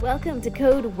Welcome to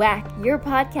Code WACK, your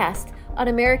podcast on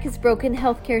America's broken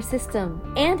healthcare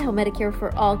system and how Medicare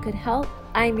for All could help.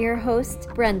 I'm your host,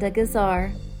 Brenda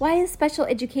Gazzar. Why is special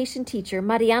education teacher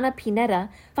Mariana Pineda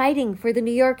fighting for the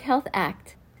New York Health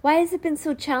Act? Why has it been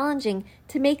so challenging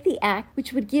to make the act,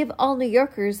 which would give all New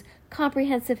Yorkers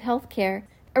comprehensive health care,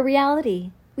 a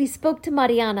reality? We spoke to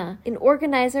Mariana, an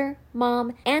organizer,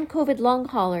 mom, and COVID long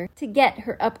hauler, to get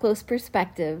her up-close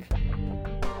perspective.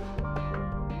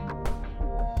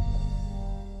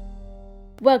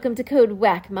 Welcome to Code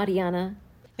WACK, Mariana.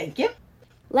 Thank you.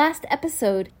 Last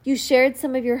episode, you shared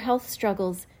some of your health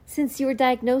struggles since you were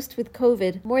diagnosed with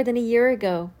COVID more than a year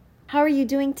ago. How are you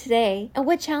doing today, and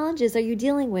what challenges are you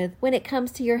dealing with when it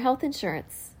comes to your health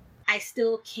insurance? I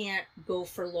still can't go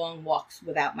for long walks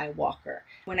without my walker.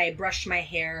 When I brush my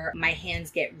hair, my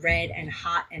hands get red and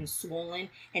hot and swollen,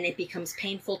 and it becomes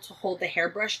painful to hold the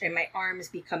hairbrush, and my arms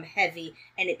become heavy,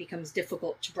 and it becomes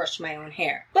difficult to brush my own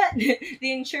hair. But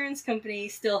the insurance company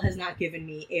still has not given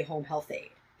me a home health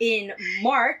aide. In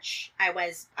March, I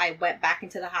went back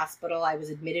into the hospital. I was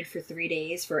admitted for 3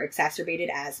 days for exacerbated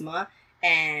asthma,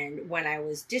 and when I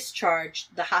was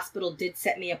discharged, the hospital did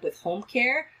set me up with home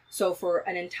care. So for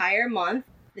an entire month,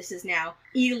 this is now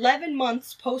 11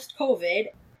 months post-COVID,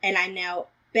 and I'm now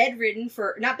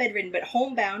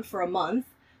homebound for a month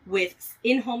with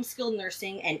in-home skilled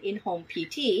nursing and in-home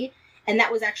PT, and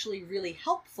that was actually really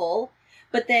helpful.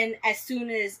 But then as soon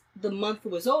as the month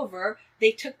was over,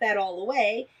 they took that all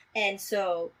away, and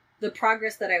so the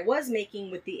progress that I was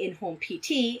making with the in-home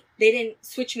PT, they didn't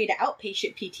switch me to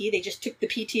outpatient PT, they just took the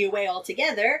PT away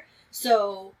altogether.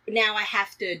 So now I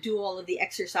have to do all of the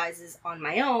exercises on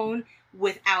my own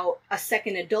without a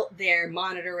second adult there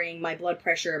monitoring my blood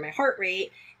pressure, my heart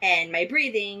rate, and my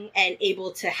breathing, and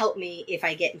able to help me if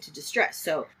I get into distress.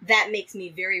 So that makes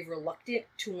me very reluctant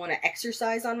to want to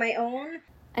exercise on my own.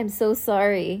 I'm so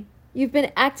sorry. You've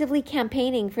been actively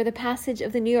campaigning for the passage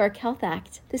of the New York Health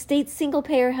Act, the state's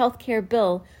single-payer health care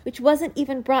bill, which wasn't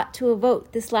even brought to a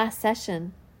vote this last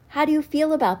session. How do you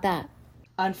feel about that?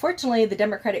 Unfortunately, the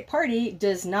Democratic Party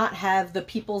does not have the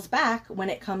people's back when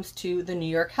it comes to the New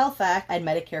York Health Act and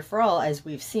Medicare for All, as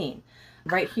we've seen.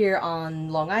 Right here on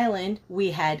Long Island,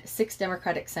 we had 6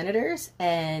 Democratic senators,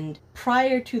 and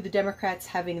prior to the Democrats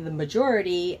having the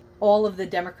majority, all of the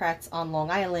Democrats on Long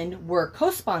Island were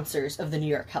co-sponsors of the New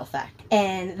York Health Act.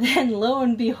 And then, lo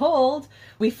and behold,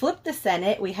 we flipped the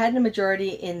Senate, we had a majority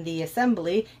in the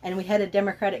Assembly, and we had a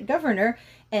Democratic governor,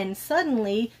 and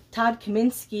suddenly Todd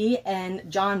Kaminsky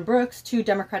and John Brooks, 2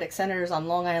 Democratic senators on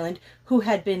Long Island who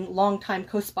had been longtime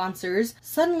co-sponsors,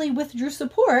 suddenly withdrew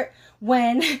support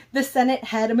when the Senate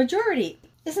had a majority.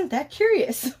 Isn't that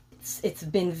curious? It's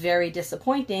been very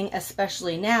disappointing,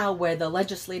 especially now where the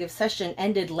legislative session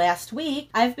ended last week.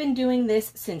 I've been doing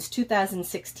this since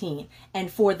 2016, and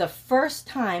for the first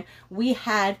time, we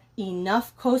had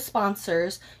enough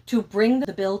co-sponsors to bring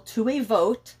the bill to a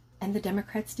vote, and the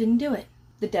Democrats didn't do it.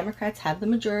 The Democrats have the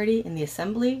majority in the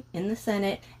Assembly, in the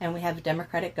Senate, and we have a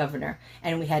Democratic governor.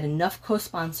 And we had enough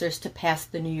co-sponsors to pass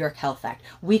the New York Health Act.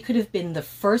 We could have been the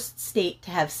first state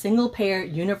to have single-payer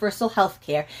universal health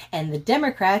care, and the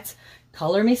Democrats,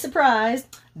 color me surprised,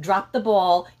 dropped the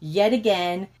ball yet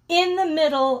again in the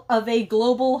middle of a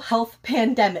global health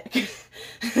pandemic.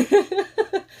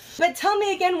 But tell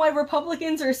me again why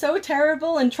Republicans are so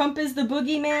terrible and Trump is the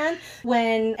boogeyman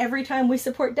when every time we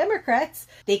support Democrats,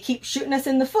 they keep shooting us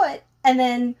in the foot and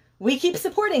then we keep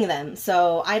supporting them.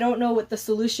 So I don't know what the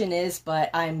solution is, but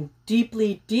I'm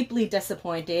deeply, deeply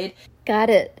disappointed.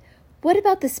 Got it. What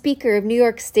about the Speaker of New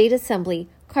York State Assembly,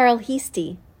 Carl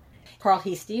Heastie? Carl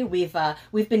Heastie, we've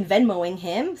been Venmoing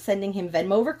him, sending him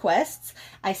Venmo requests.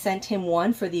 I sent him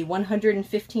one for the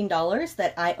 $115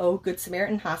 that I owe Good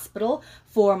Samaritan Hospital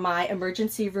for my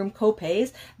emergency room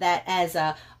copays that as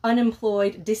a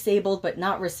unemployed, disabled, but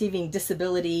not receiving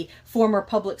disability former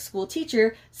public school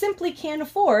teacher simply can't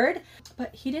afford.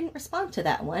 But he didn't respond to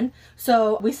that one.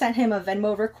 So we sent him a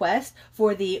Venmo request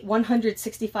for the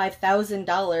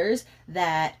 $165,000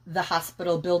 that the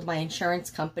hospital billed my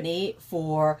insurance company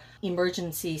for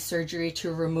emergency surgery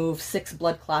to remove 6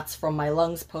 blood clots from my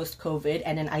lungs post-COVID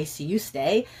and an ICU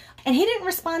stay. And he didn't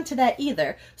respond to that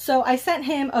either. So I sent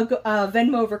him a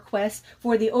Venmo request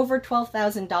for the over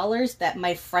 $12,000 that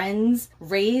my friends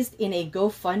raised in a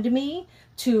GoFundMe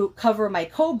to cover my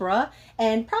Cobra.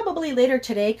 And probably later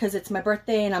today, because it's my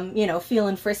birthday and I'm,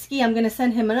 feeling frisky, I'm going to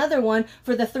send him another one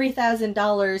for the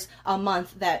 $3,000 a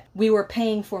month that we were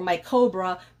paying for my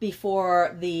Cobra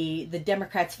before the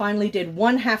Democrats finally did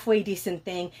one halfway decent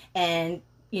thing and,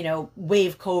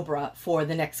 waive Cobra for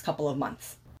the next couple of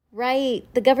months. Right.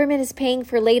 The government is paying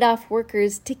for laid-off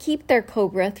workers to keep their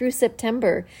COBRA through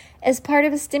September as part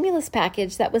of a stimulus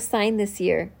package that was signed this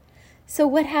year. So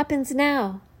what happens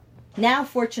now? Now,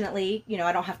 fortunately,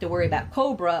 I don't have to worry about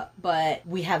COBRA, but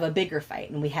we have a bigger fight,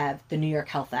 and we have the New York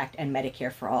Health Act and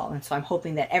Medicare for All. And so I'm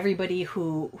hoping that everybody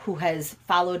who has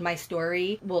followed my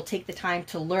story will take the time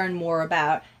to learn more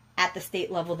about, at the state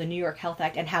level, the New York Health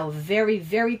Act and how very,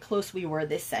 very close we were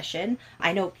this session.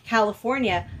 I know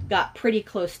California got pretty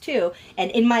close too.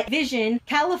 And in my vision,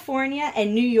 California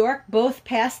and New York both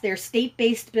passed their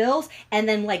state-based bills, and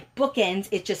then like bookends,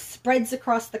 it just spreads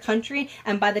across the country.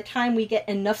 And by the time we get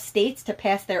enough states to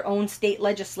pass their own state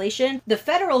legislation, the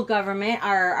federal government,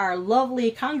 our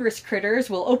lovely Congress critters,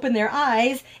 will open their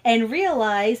eyes and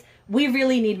realize we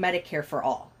really need Medicare for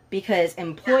all. Because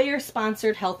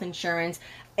employer-sponsored health insurance,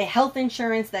 a health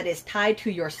insurance that is tied to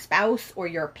your spouse or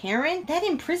your parent, that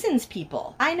imprisons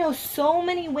people. I know so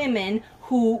many women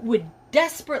who would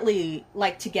desperately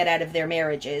like to get out of their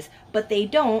marriages, but they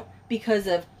don't because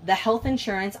of the health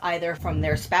insurance either from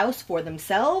their spouse for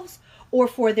themselves or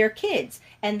for their kids.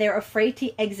 And they're afraid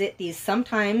to exit these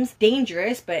sometimes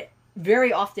dangerous but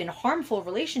very often harmful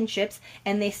relationships,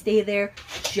 and they stay there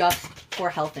just for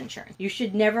health insurance. You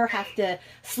should never have to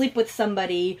sleep with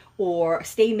somebody or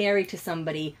stay married to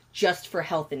somebody just for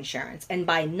health insurance. And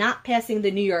by not passing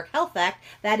the New York Health Act,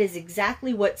 that is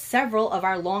exactly what several of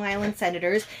our Long Island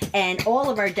senators and all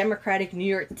of our Democratic New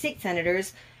York State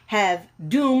senators have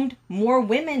doomed more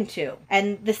women to.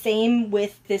 And the same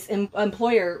with this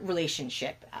employer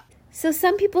relationship. So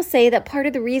some people say that part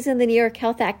of the reason the New York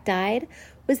Health Act died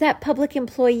was that public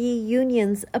employee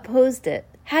unions opposed it.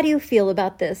 How do you feel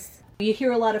about this? You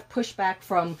hear a lot of pushback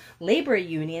from labor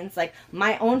unions, like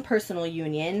my own personal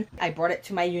union. I brought it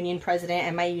to my union president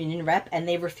and my union rep, and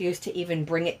they refused to even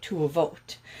bring it to a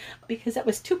vote because that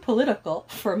was too political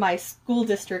for my school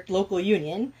district local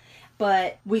union.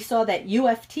 But we saw that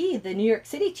UFT, the New York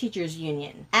City Teachers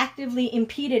Union, actively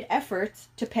impeded efforts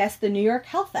to pass the New York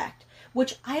Health Act,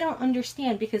 which I don't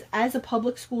understand, because as a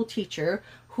public school teacher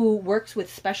who works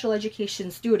with special education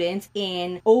students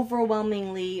in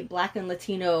overwhelmingly Black and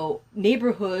Latino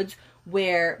neighborhoods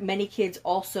where many kids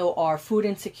also are food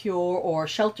insecure or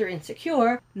shelter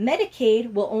insecure,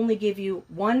 Medicaid will only give you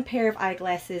one pair of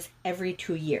eyeglasses every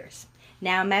 2 years.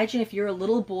 Now imagine if you're a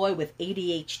little boy with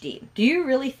ADHD. Do you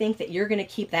really think that you're going to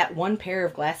keep that one pair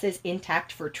of glasses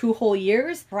intact for 2 whole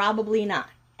years? Probably not.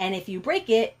 And if you break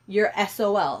it, you're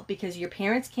SOL, because your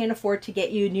parents can't afford to get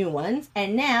you new ones.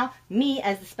 And now, me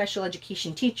as the special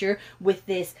education teacher with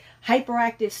this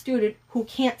hyperactive student who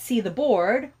can't see the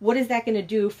board, what is that going to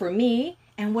do for me?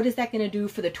 And what is that going to do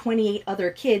for the 28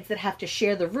 other kids that have to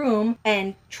share the room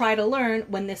and try to learn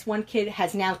when this one kid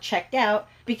has now checked out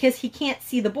because he can't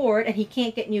see the board and he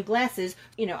can't get new glasses?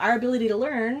 Our ability to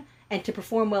learn and to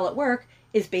perform well at work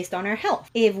is based on our health.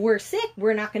 If we're sick,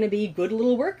 we're not going to be good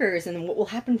little workers, and what will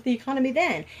happen to the economy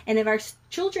then? And if our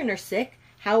children are sick,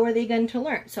 how are they going to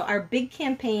learn? So our big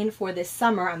campaign for this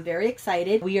summer, I'm very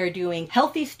excited. We are doing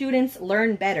Healthy Students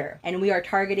Learn Better, and we are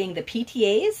targeting the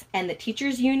PTAs and the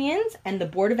teachers unions and the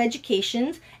Board of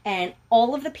Educations and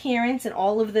all of the parents and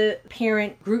all of the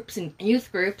parent groups and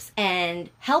youth groups, and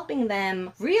helping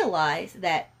them realize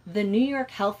that the New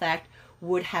York Health Act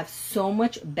would have so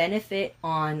much benefit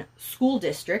on school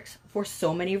districts for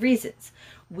so many reasons.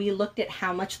 We looked at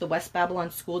how much the West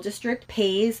Babylon School District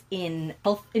pays in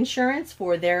health insurance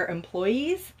for their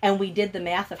employees, and we did the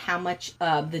math of how much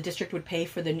the district would pay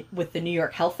with the New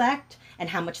York Health Act, and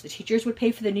how much the teachers would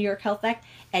pay for the New York Health Act,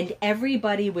 and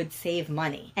everybody would save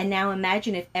money. And now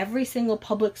imagine if every single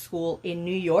public school in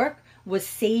New York was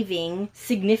saving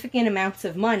significant amounts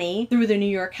of money through the New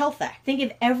York Health Act. Think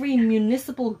if every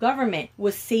municipal government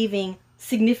was saving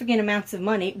significant amounts of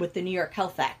money with the New York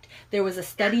Health Act. There was a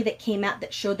study that came out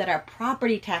that showed that our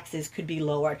property taxes could be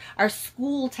lowered, our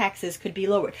school taxes could be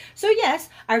lowered. So yes,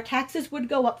 our taxes would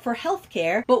go up for health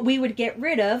care, but we would get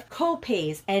rid of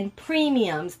co-pays and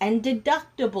premiums and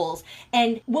deductibles,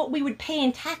 and what we would pay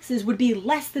in taxes would be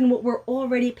less than what we're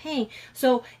already paying.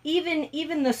 So even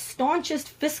the staunchest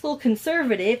fiscal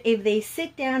conservative, if they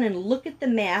sit down and look at the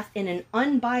math in an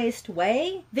unbiased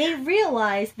way, they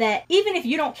realize that even if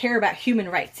you don't care about human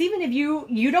rights, even if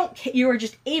you are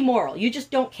just amoral, you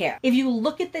just don't care, if you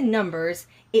look at the numbers,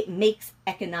 it makes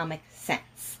economic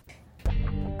sense.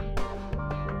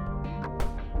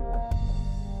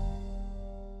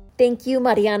 Thank you,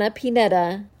 Mariana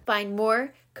Pineda. Find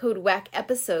more Code WACK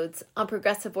episodes on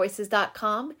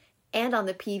ProgressiveVoices.com and on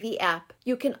the PV app.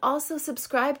 You can also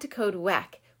subscribe to Code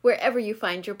WACK wherever you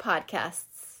find your podcasts.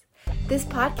 This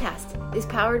podcast is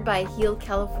powered by Heal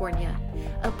California,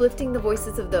 uplifting the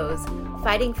voices of those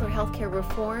fighting for healthcare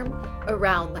reform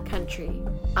around the country.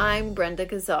 I'm Brenda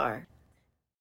Gazzar.